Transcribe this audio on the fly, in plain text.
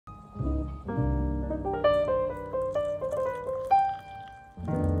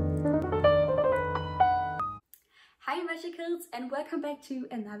Shethemagicals, and welcome back to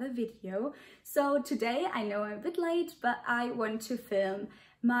another video. So today, I know I'm a bit late, but I want to film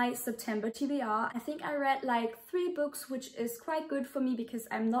my September TBR. I think I read like 3 books, which is quite good for me because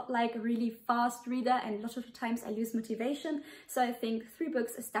I'm not like a really fast reader and a lot of the times I lose motivation. So I think 3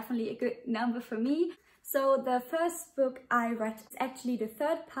 books is definitely a good number for me. So the first book I read is actually the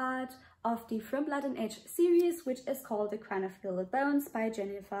 3rd part of the From Blood and Ash series, which is called The Crown of Gilded Bones by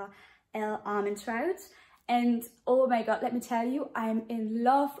Jennifer L. Armentrout. And oh my god, let me tell you, I'm in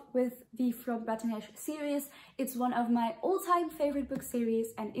love with the From Blood and Ash series. It's one of my all-time favorite book series,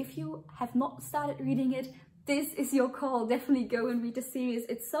 and if you have not started reading it, this is your call. Definitely go and read the series.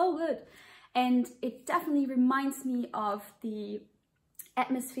 It's so good. And it definitely reminds me of the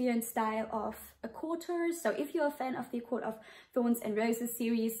atmosphere and style of A Court. So if you're a fan of the A Court of Thorns and Roses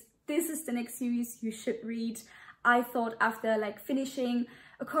series, this is the next series you should read. I thought after like finishing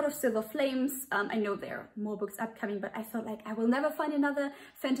A Court of Silver Flames, I know there are more books upcoming, but I thought like I will never find another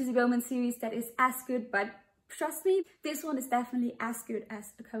fantasy romance series that is as good, but trust me, this one is definitely as good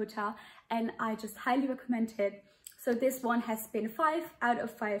as A Court, and I just highly recommend it. So this one has been 5 out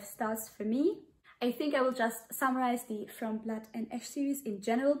of 5 stars for me. I think I will just summarize the From Blood and Ash series in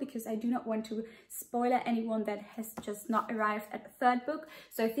general because I do not want to spoil anyone that has just not arrived at the 3rd book.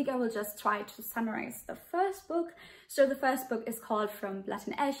 So I think I will just try to summarize the 1st book. So the 1st book is called From Blood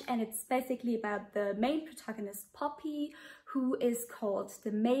and Ash, and it's basically about the main protagonist, Poppy, who is called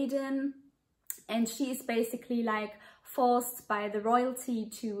the Maiden. And she is basically like forced by the royalty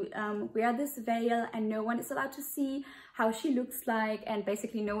to wear this veil, and no one is allowed to see how she looks like, and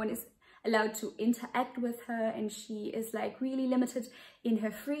basically no one is allowed to interact with her, and she is like really limited in her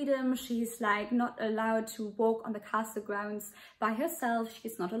freedom. She's like not allowed to walk on the castle grounds by herself.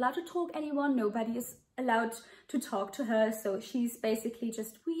 She's not allowed to talk to anyone. Nobody is allowed to talk to her. So she's basically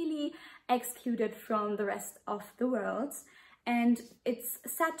just really excluded from the rest of the world. And it's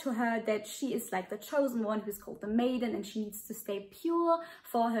said to her that she is like the chosen one, who's called the Maiden, and she needs to stay pure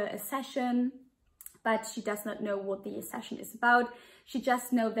for her accession. But she does not know what the accession is about. She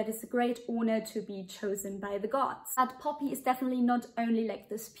just knows that it's a great honor to be chosen by the gods. But Poppy is definitely not only like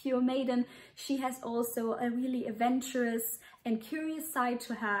this pure maiden, she has also a really adventurous and curious side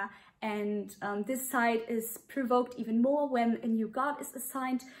to her. And this side is provoked even more when a new god is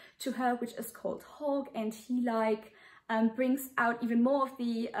assigned to her, which is called Hawk, and he like brings out even more of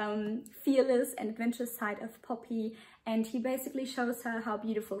the fearless and adventurous side of Poppy, and he basically shows her how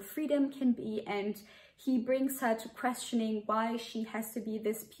beautiful freedom can be, and he brings her to questioning why she has to be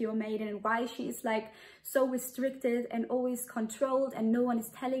this pure maiden and why she is like so restricted and always controlled, and no one is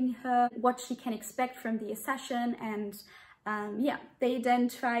telling her what she can expect from the accession. And yeah, they then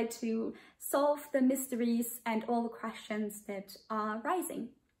try to solve the mysteries and all the questions that are rising.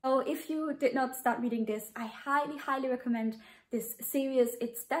 So if you did not start reading this, I highly recommend this series.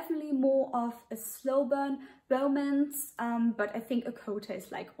 It's definitely more of a slow burn romance, but I think A Court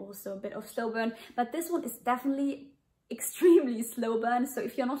is like also a bit of slow burn, but this one is definitely extremely slow burn. So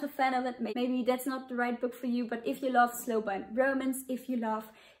if you're not a fan of it, maybe that's not the right book for you. But if you love slow burn romance, if you love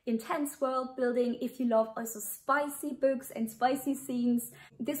intense world building, if you love also spicy books and spicy scenes,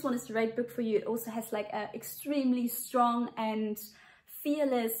 this one is the right book for you. It also has like an extremely strong and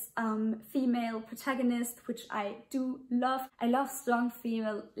fearless female protagonist, which I do love. I love strong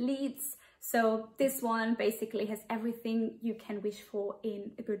female leads, so this one basically has everything you can wish for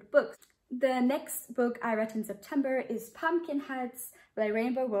in a good book. The next book I read in September is Pumpkinheads by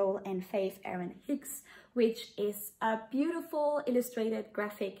Rainbow Rowell and Faith Erin Hicks, which is a beautiful illustrated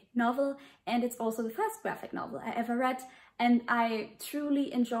graphic novel, and it's also the first graphic novel I ever read. And I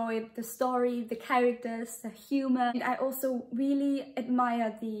truly enjoyed the story, the characters, the humor, and I also really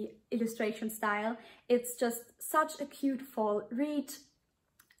admire the illustration style. It's just such a cute fall read,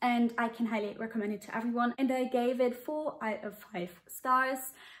 and I can highly recommend it to everyone. And I gave it 4 out of 5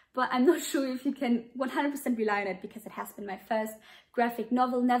 stars, but I'm not sure if you can 100% rely on it because it has been my first graphic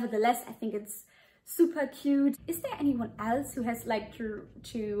novel. Nevertheless, I think it's super cute. Is there anyone else who has like to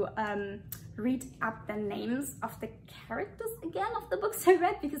read up the names of the characters again of the books I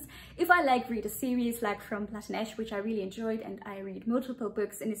read? Because if I like read a series like From Blood and Ash, which I really enjoyed, and I read multiple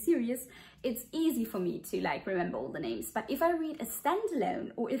books in a series, it's easy for me to like remember all the names. But if I read a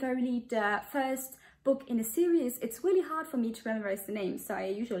standalone, or if I read the first book in a series, it's really hard for me to memorize the names, so I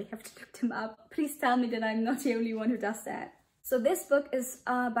usually have to look them up. Please tell me that I'm not the only one who does that. So this book is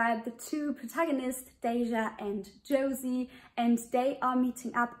about the 2 protagonists, Deja and Josie, and they are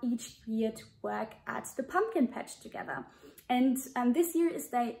meeting up each year to work at the pumpkin patch together. And this year is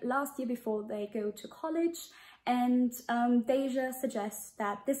their last year before they go to college, and Deja suggests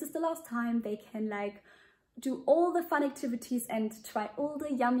that this is the last time they can like do all the fun activities and try all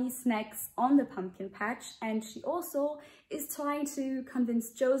the yummy snacks on the pumpkin patch, and she also is trying to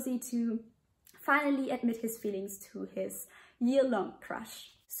convince Josie to finally admit his feelings to his year-long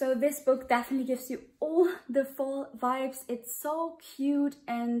crush. So this book definitely gives you all the fall vibes. It's so cute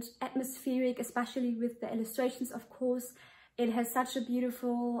and atmospheric, especially with the illustrations, of course. It has such a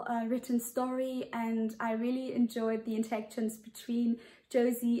beautiful written story, and I really enjoyed the interactions between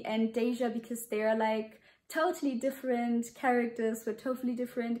Josie and Deja because they are like totally different characters with totally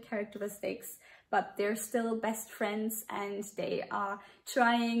different characteristics, but they're still best friends and they are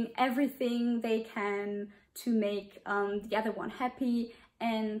trying everything they can to make the other one happy.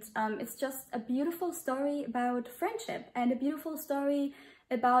 And it's just a beautiful story about friendship and a beautiful story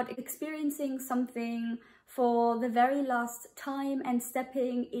about experiencing something for the very last time and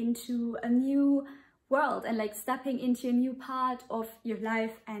stepping into a new world and like stepping into a new part of your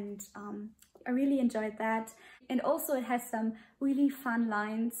life. And I really enjoyed that. And also it has some really fun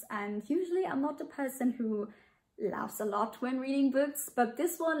lines, and usually I'm not the person who laughs a lot when reading books, but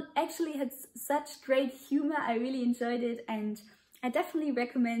this one actually had such great humor. I really enjoyed it, and I definitely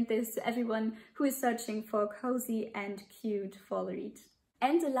recommend this to everyone who is searching for a cozy and cute fall read.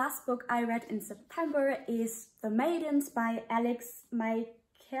 And the last book I read in September is The Maidens by Alex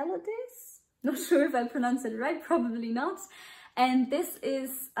Michaelides. Not sure if I pronounced it right, probably not. And this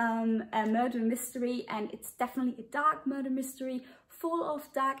is a murder mystery, and it's definitely a dark murder mystery full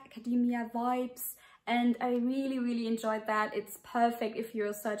of dark academia vibes, and I really enjoyed that. It's perfect if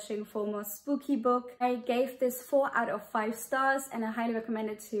you're searching for a more spooky book. I gave this 4 out of 5 stars, and I highly recommend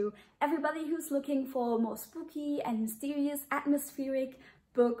it to everybody who's looking for a more spooky and mysterious atmospheric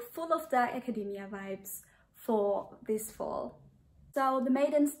book full of dark academia vibes for this fall. So The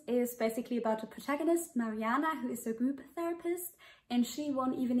Maidens is basically about the protagonist, Mariana, who is a group therapist, and she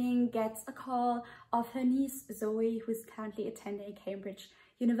one evening gets a call of her niece, Zoe, who is currently attending Cambridge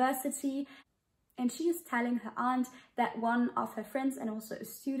University, and she is telling her aunt that one of her friends and also a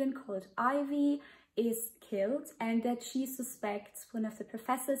student called Ivy is killed, and that she suspects one of the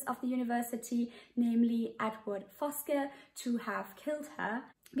professors of the university, namely Edward Fosker, to have killed her.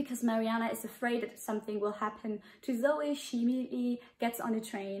 Because Mariana is afraid that something will happen to Zoe, she immediately gets on a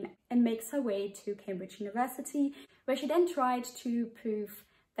train and makes her way to Cambridge University, where she then tried to prove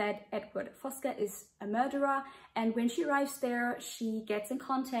that Edward Fosker is a murderer. And when she arrives there, she gets in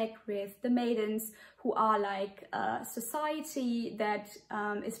contact with the Maidens, who are like a society that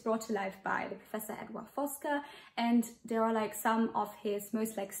is brought to life by the Professor Edward Fosker. And there are like some of his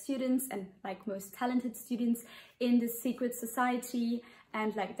most like students and like most talented students in this secret society.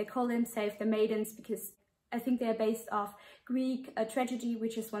 And like they call themselves the Maidens because I think they're based off Greek tragedy,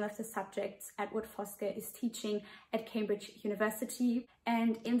 which is one of the subjects Edward Fosker is teaching at Cambridge University.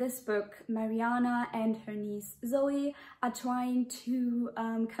 And in this book, Mariana and her niece Zoe are trying to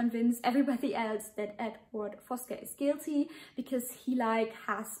convince everybody else that Edward Fosker is guilty because he like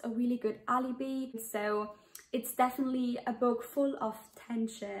has a really good alibi. So it's definitely a book full of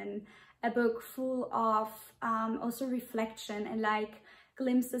tension, a book full of also reflection and like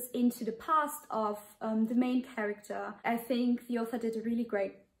glimpses into the past of the main character. I think the author did a really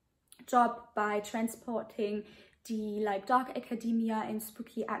great job by transporting the like dark academia and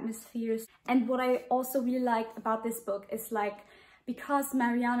spooky atmospheres. And what I also really liked about this book is like, because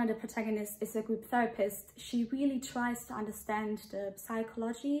Mariana, the protagonist, is a group therapist, she really tries to understand the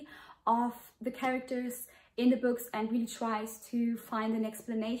psychology of the characters in the books and really tries to find an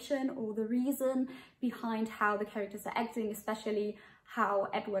explanation or the reason behind how the characters are acting, especially how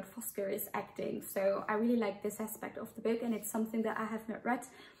Edward Fosker is acting. So I really like this aspect of the book, and it's something that I have not read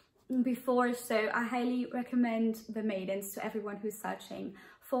before, so I highly recommend The Maidens to everyone who's searching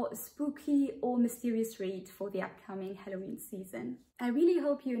for a spooky or mysterious read for the upcoming Halloween season. I really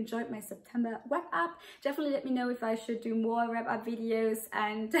hope you enjoyed my September wrap up. Definitely let me know if I should do more wrap up videos,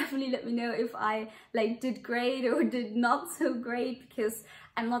 and definitely let me know if I like did great or did not so great, because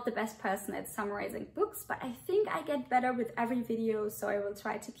I'm not the best person at summarizing books, but I think I get better with every video, so I will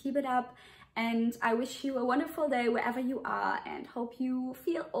try to keep it up. And I wish you a wonderful day wherever you are, and hope you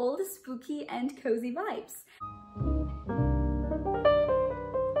feel all the spooky and cozy vibes.